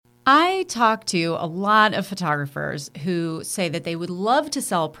I talk to a lot of photographers who say that they would love to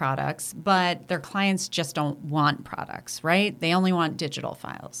sell products, but their clients just don't want products, right? They only want digital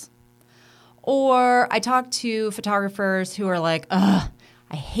files. Or I talk to photographers who are like, ugh,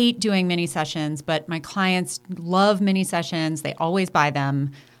 I hate doing mini sessions, but my clients love mini sessions. They always buy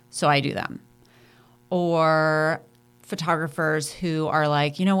them, so I do them. Or photographers who are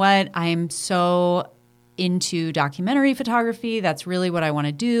like, you know what, I'm so into documentary photography. That's really what I want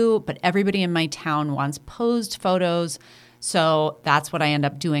to do. But everybody in my town wants posed photos. So that's what I end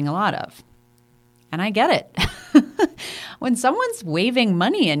up doing a lot of. And I get it. When someone's waving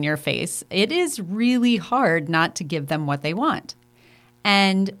money in your face, it is really hard not to give them what they want.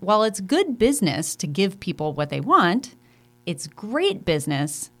 And while it's good business to give people what they want, it's great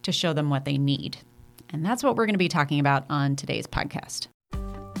business to show them what they need. And that's what we're going to be talking about on today's podcast.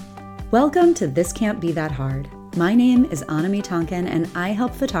 Welcome to This Can't Be That Hard. My name is Anami Tonkin, and I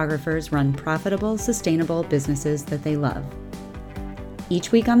help photographers run profitable, sustainable businesses that they love.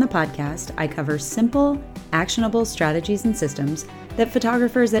 Each week on the podcast, I cover simple, actionable strategies and systems that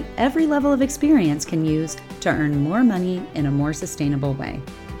photographers at every level of experience can use to earn more money in a more sustainable way.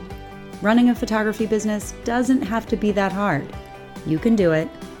 Running a photography business doesn't have to be that hard. You can do it,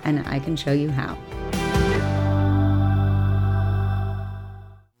 and I can show you how.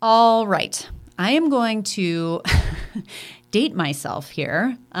 All right. I am going to date myself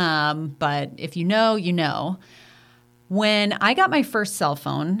here, but if you know, you know. When I got my first cell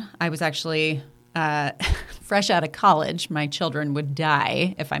phone, I was actually fresh out of college. My children would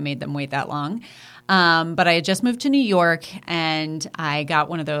die if I made them wait that long. But I had just moved to New York, and I got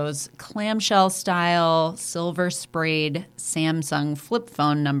one of those clamshell-style, silver-sprayed Samsung flip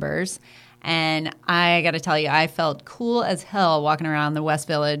phone numbers. And I got to tell you, I felt cool as hell walking around the West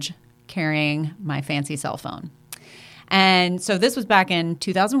Village carrying my fancy cell phone. And so this was back in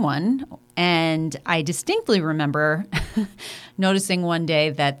 2001, and I distinctly remember noticing one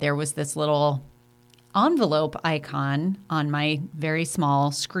day that there was this little envelope icon on my very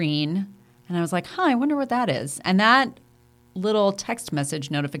small screen, and I was like, I wonder what that is. And that little text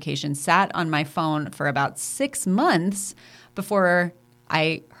message notification sat on my phone for about 6 months before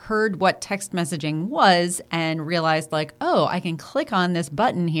I heard what text messaging was and realized like, oh, I can click on this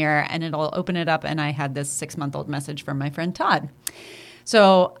button here and it'll open it up. And I had this 6-month-old message from my friend Todd.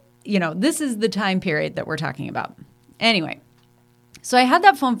 So, this is the time period that we're talking about. Anyway, so I had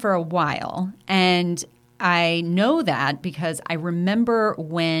that phone for a while, and I know that because I remember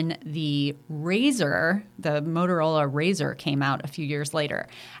when the Razr, the Motorola Razr, came out a few years later.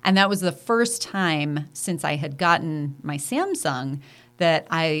 And that was the first time since I had gotten my Samsung that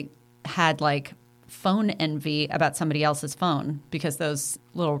I had like phone envy about somebody else's phone, because those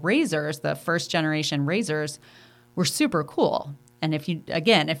little Razrs, the first generation Razrs, were super cool. And if you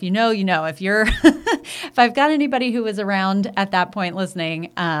know, you know. If you're, if I've got anybody who was around at that point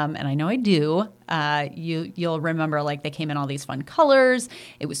listening, and I know I do, you'll remember like they came in all these fun colors.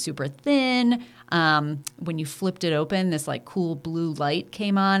 It was super thin. When you flipped it open, this like cool blue light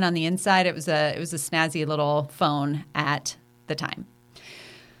came on the inside. It was a snazzy little phone at the time.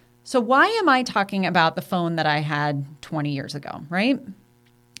 So why am I talking about the phone that I had 20 years ago, right?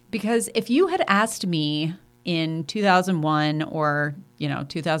 Because if you had asked me in 2001 or,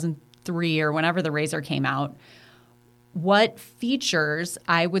 2003 or whenever the Razr came out, what features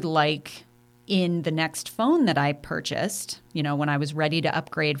I would like in the next phone that I purchased, when I was ready to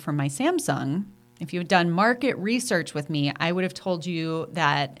upgrade from my Samsung, if you had done market research with me, I would have told you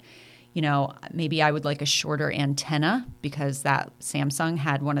that maybe I would like a shorter antenna because that Samsung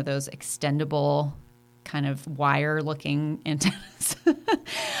had one of those extendable kind of wire-looking antennas.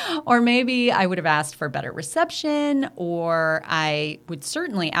 Or maybe I would have asked for better reception, or I would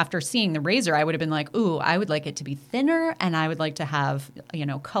certainly, after seeing the Razr, I would have been like, ooh, I would like it to be thinner, and I would like to have,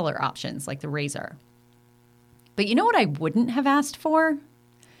 color options like the Razr. But you know what I wouldn't have asked for?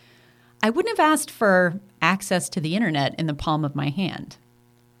 I wouldn't have asked for access to the internet in the palm of my hand.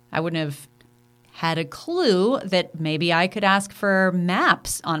 I wouldn't have had a clue that maybe I could ask for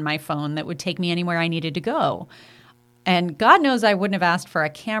maps on my phone that would take me anywhere I needed to go. And God knows I wouldn't have asked for a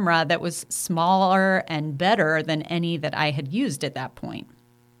camera that was smaller and better than any that I had used at that point.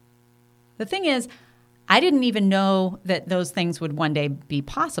 The thing is, I didn't even know that those things would one day be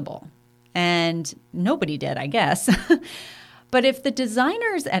possible. And nobody did, I guess. But if the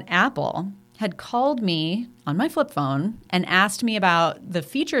designers at Apple had called me on my flip phone and asked me about the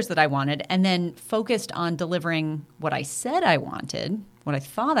features that I wanted and then focused on delivering what I said I wanted, what I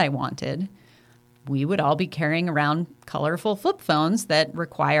thought I wanted, we would all be carrying around colorful flip phones that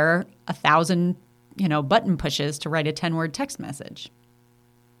require 1,000, button pushes to write a 10-word text message.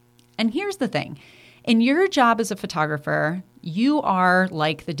 And here's the thing. In your job as a photographer, you are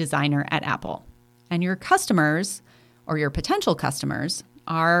like the designer at Apple. And your customers, or your potential customers,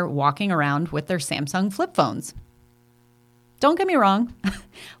 are walking around with their Samsung flip phones. Don't get me wrong.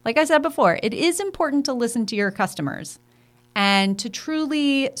 Like I said before, it is important to listen to your customers and to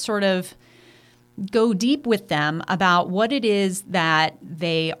truly sort of go deep with them about what it is that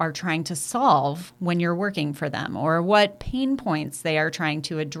they are trying to solve when you're working for them, or what pain points they are trying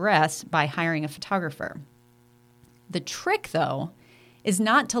to address by hiring a photographer. The trick, though, is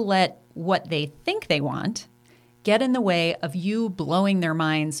not to let what they think they want get in the way of you blowing their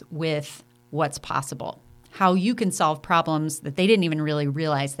minds with what's possible, how you can solve problems that they didn't even really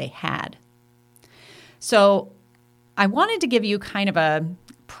realize they had. So I wanted to give you kind of a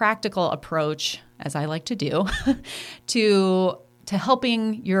practical approach, as I like to do, to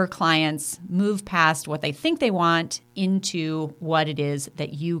helping your clients move past what they think they want into what it is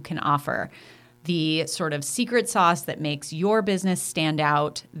that you can offer. The sort of secret sauce that makes your business stand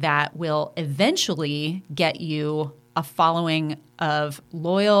out, that will eventually get you a following of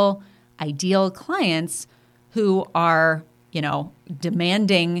loyal, ideal clients who are,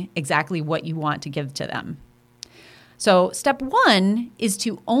 demanding exactly what you want to give to them. So step one is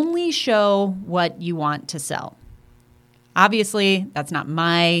to only show what you want to sell. Obviously, that's not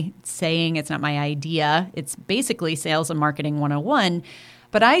my saying. It's not my idea. It's basically sales and marketing 101.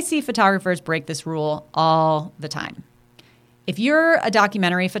 But I see photographers break this rule all the time. If you're a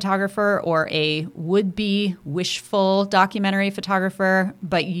documentary photographer or a would-be wishful documentary photographer,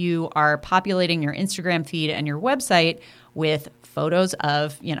 but you are populating your Instagram feed and your website with photos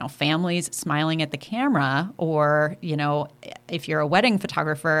of, families smiling at the camera, or, if you're a wedding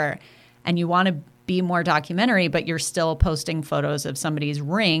photographer and you want to be more documentary, but you're still posting photos of somebody's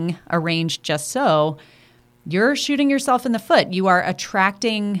ring arranged just so, you're shooting yourself in the foot. You are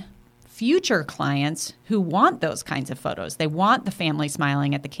attracting future clients who want those kinds of photos. They want the family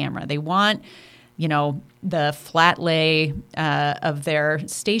smiling at the camera. They want, the flat lay of their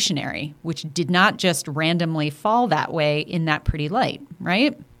stationery, which did not just randomly fall that way in that pretty light,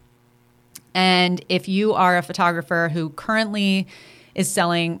 right? And if you are a photographer who currently is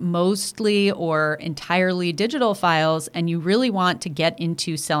selling mostly or entirely digital files, and you really want to get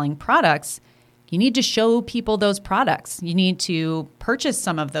into selling products, you need to show people those products. You need to purchase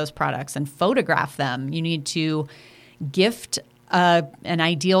some of those products and photograph them. You need to gift an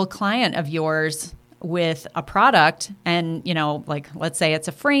ideal client of yours with a product, and, let's say it's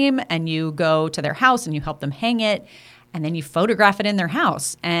a frame, and you go to their house and you help them hang it, and then you photograph it in their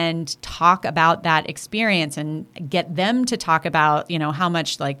house and talk about that experience and get them to talk about, how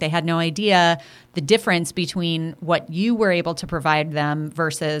much they had no idea the difference between what you were able to provide them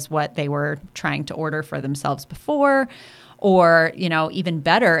versus what they were trying to order for themselves before. Or, even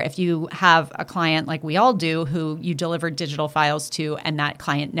better, if you have a client like we all do who you delivered digital files to, and that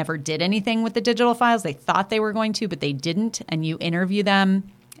client never did anything with the digital files. They thought they were going to, but they didn't. And you interview them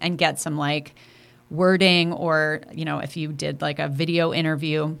and get some wording, or, if you did a video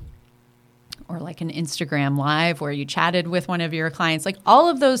interview or an Instagram live where you chatted with one of your clients, all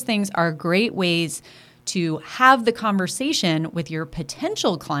of those things are great ways to have the conversation with your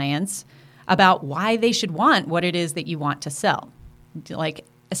potential clients about why they should want what it is that you want to sell.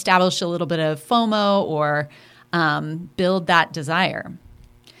 Establish a little bit of FOMO, or build that desire.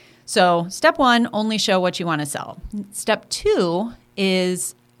 So step one, only show what you want to sell. Step two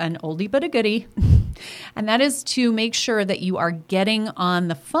is an oldie but a goodie, and that is to make sure that you are getting on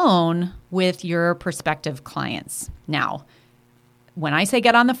the phone with your prospective clients. Now, when I say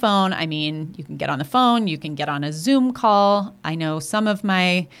get on the phone, I mean you can get on the phone, you can get on a Zoom call. I know some of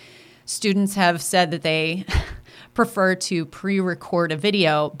my students have said that they prefer to pre-record a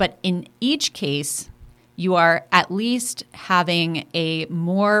video, but in each case, you are at least having a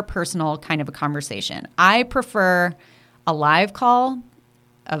more personal kind of a conversation. I prefer a live call,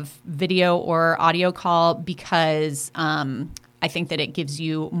 of video or audio call, because I think that it gives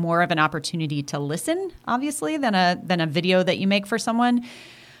you more of an opportunity to listen, obviously, than a video that you make for someone.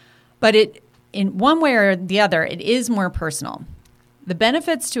 But in one way or the other, it is more personal. The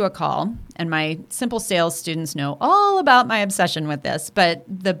benefits to a call, and my Simple Sales students know all about my obsession with this, but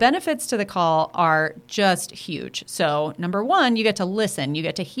the benefits to the call are just huge. So number one, you get to listen. You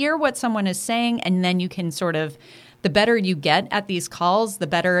get to hear what someone is saying, and then you can the better you get at these calls, the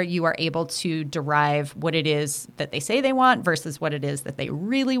better you are able to derive what it is that they say they want versus what it is that they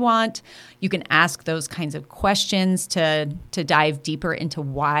really want. You can ask those kinds of questions to dive deeper into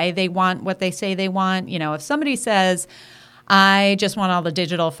why they want what they say they want. If somebody says, I just want all the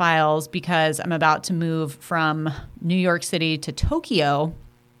digital files because I'm about to move from New York City to Tokyo,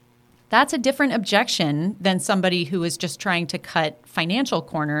 That's a different objection than somebody who is just trying to cut financial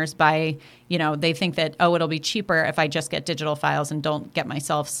corners by, they think that, it'll be cheaper if I just get digital files and don't get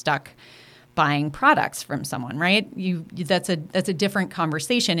myself stuck buying products from someone, right? That's a different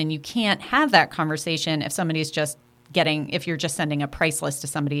conversation, and you can't have that conversation if if you're just sending a price list to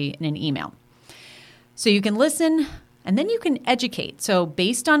somebody in an email. So you can listen and then you can educate. So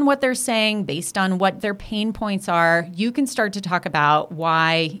based on what they're saying, based on what their pain points are, you can start to talk about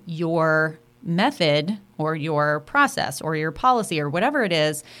why your method or your process or your policy or whatever it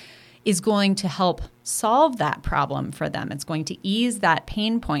is going to help solve that problem for them. It's going to ease that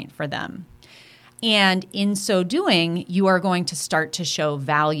pain point for them. And in so doing, you are going to start to show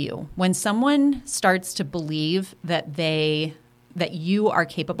value. When someone starts to believe that you are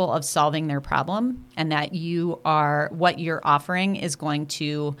capable of solving their problem and that what you're offering is going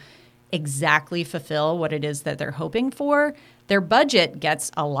to exactly fulfill what it is that they're hoping for, their budget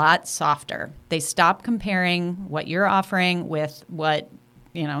gets a lot softer. They stop comparing what you're offering with what,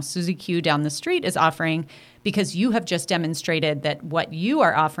 Susie Q down the street is offering, because you have just demonstrated that what you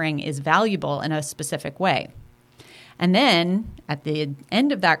are offering is valuable in a specific way. And then at the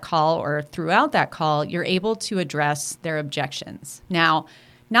end of that call or throughout that call, you're able to address their objections. Now,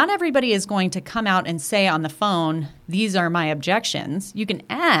 not everybody is going to come out and say on the phone, these are my objections. You can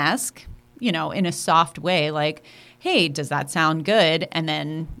ask, in a soft way, like, hey, does that sound good? And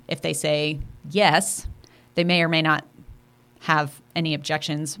then if they say yes, they may or may not have any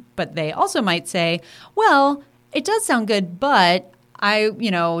objections, but they also might say, well, it does sound good, but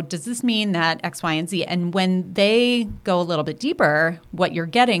does this mean that X, Y, and Z? And when they go a little bit deeper, what you're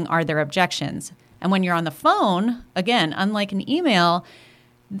getting are their objections. And when you're on the phone, again, unlike an email,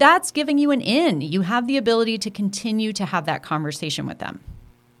 that's giving you an in. You have the ability to continue to have that conversation with them.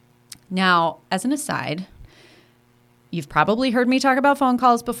 Now, as an aside, you've probably heard me talk about phone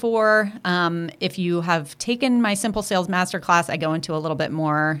calls before. If you have taken my Simple Sales Masterclass, I go into a little bit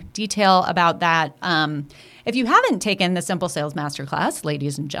more detail about that. If you haven't taken the Simple Sales Masterclass,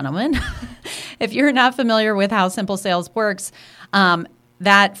 ladies and gentlemen, if you're not familiar with how Simple Sales works,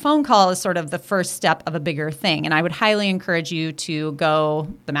 that phone call is sort of the first step of a bigger thing. And I would highly encourage you to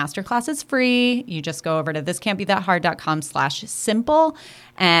go. The masterclass is free. You just go over to thiscan'tbethathard.com/simple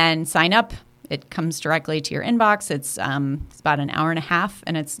and sign up. It comes directly to your inbox. It's about an hour and a half,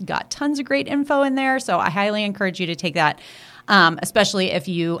 and it's got tons of great info in there. So I highly encourage you to take that, especially if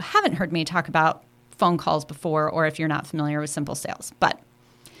you haven't heard me talk about phone calls before or if you're not familiar with Simple Sales. But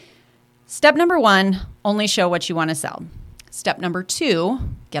step number 1, only show what you want to sell. Step number 2,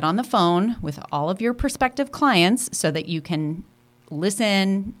 get on the phone with all of your prospective clients so that you can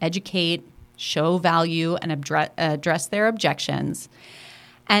listen, educate, show value, and address their objections.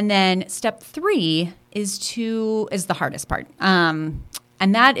 And then step 3 is the hardest part. And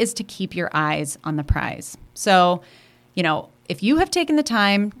that is to keep your eyes on the prize. So, if you have taken the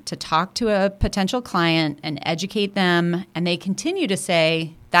time to talk to a potential client and educate them, and they continue to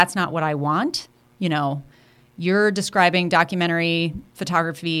say, that's not what I want, you're describing documentary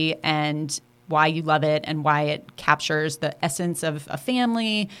photography and why you love it and why it captures the essence of a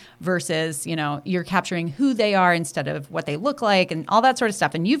family versus, you're capturing who they are instead of what they look like and all that sort of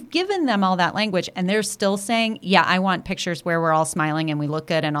stuff. And you've given them all that language and they're still saying, yeah, I want pictures where we're all smiling and we look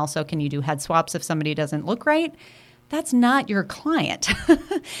good. And also, can you do head swaps if somebody doesn't look right? That's not your client.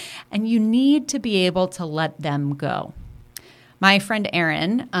 And you need to be able to let them go. My friend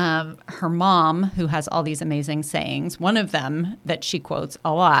Erin, her mom, who has all these amazing sayings, one of them that she quotes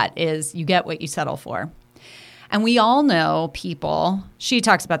a lot is, you get what you settle for. And we all know people, she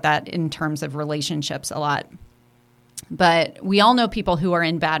talks about that in terms of relationships a lot, but we all know people who are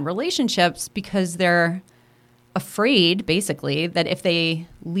in bad relationships because they're afraid, basically, that if they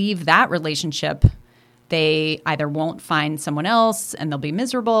leave that relationship, they either won't find someone else and they'll be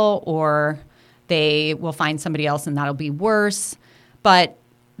miserable, or they will find somebody else and that'll be worse. But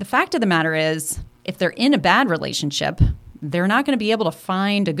the fact of the matter is, if they're in a bad relationship, they're not going to be able to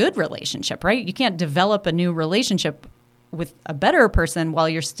find a good relationship, right? You can't develop a new relationship with a better person while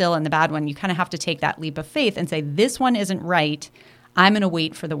you're still in the bad one. You kind of have to take that leap of faith and say, this one isn't right. I'm going to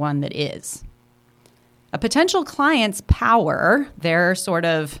wait for the one that is. A potential client's power, their sort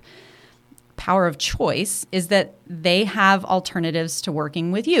of power of choice, is that they have alternatives to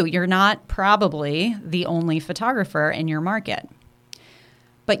working with you. You're not probably the only photographer in your market.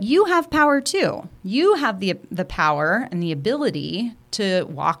 But you have power too. You have the power and the ability to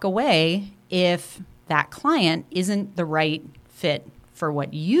walk away if that client isn't the right fit for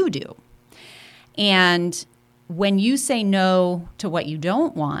what you do. And when you say no to what you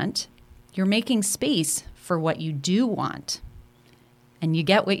don't want, you're making space for what you do want. and you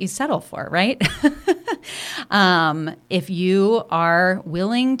get what you settle for, right? If you are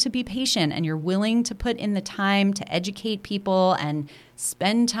willing to be patient and you're willing to put in the time to educate people and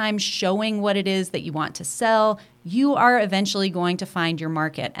spend time showing what it is that you want to sell, you are eventually going to find your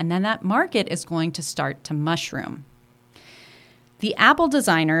market. And then that market is going to start to mushroom. The Apple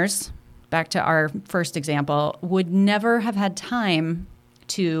designers, back to our first example, would never have had time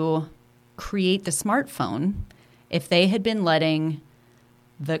to create the smartphone if they had been letting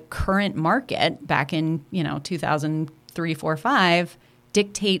the current market back in 2003, 4, 5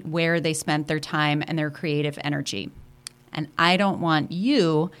 dictate where they spent their time and their creative energy. And I don't want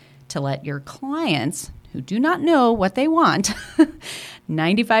you to let your clients, who do not know what they want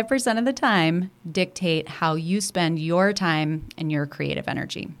 95% of the time, dictate how you spend your time and your creative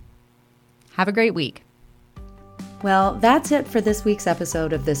energy. Have a great week. Well, that's it for this week's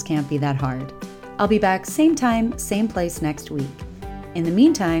episode of This Can't Be That Hard. I'll be back same time, same place next week. In the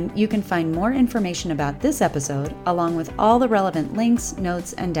meantime, you can find more information about this episode, along with all the relevant links,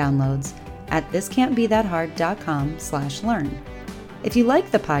 notes, and downloads at thiscan'tbethathard.com/learn. If you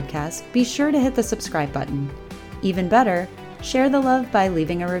like the podcast, be sure to hit the subscribe button. Even better, share the love by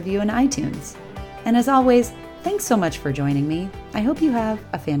leaving a review in iTunes. And as always, thanks so much for joining me. I hope you have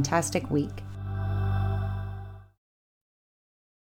a fantastic week.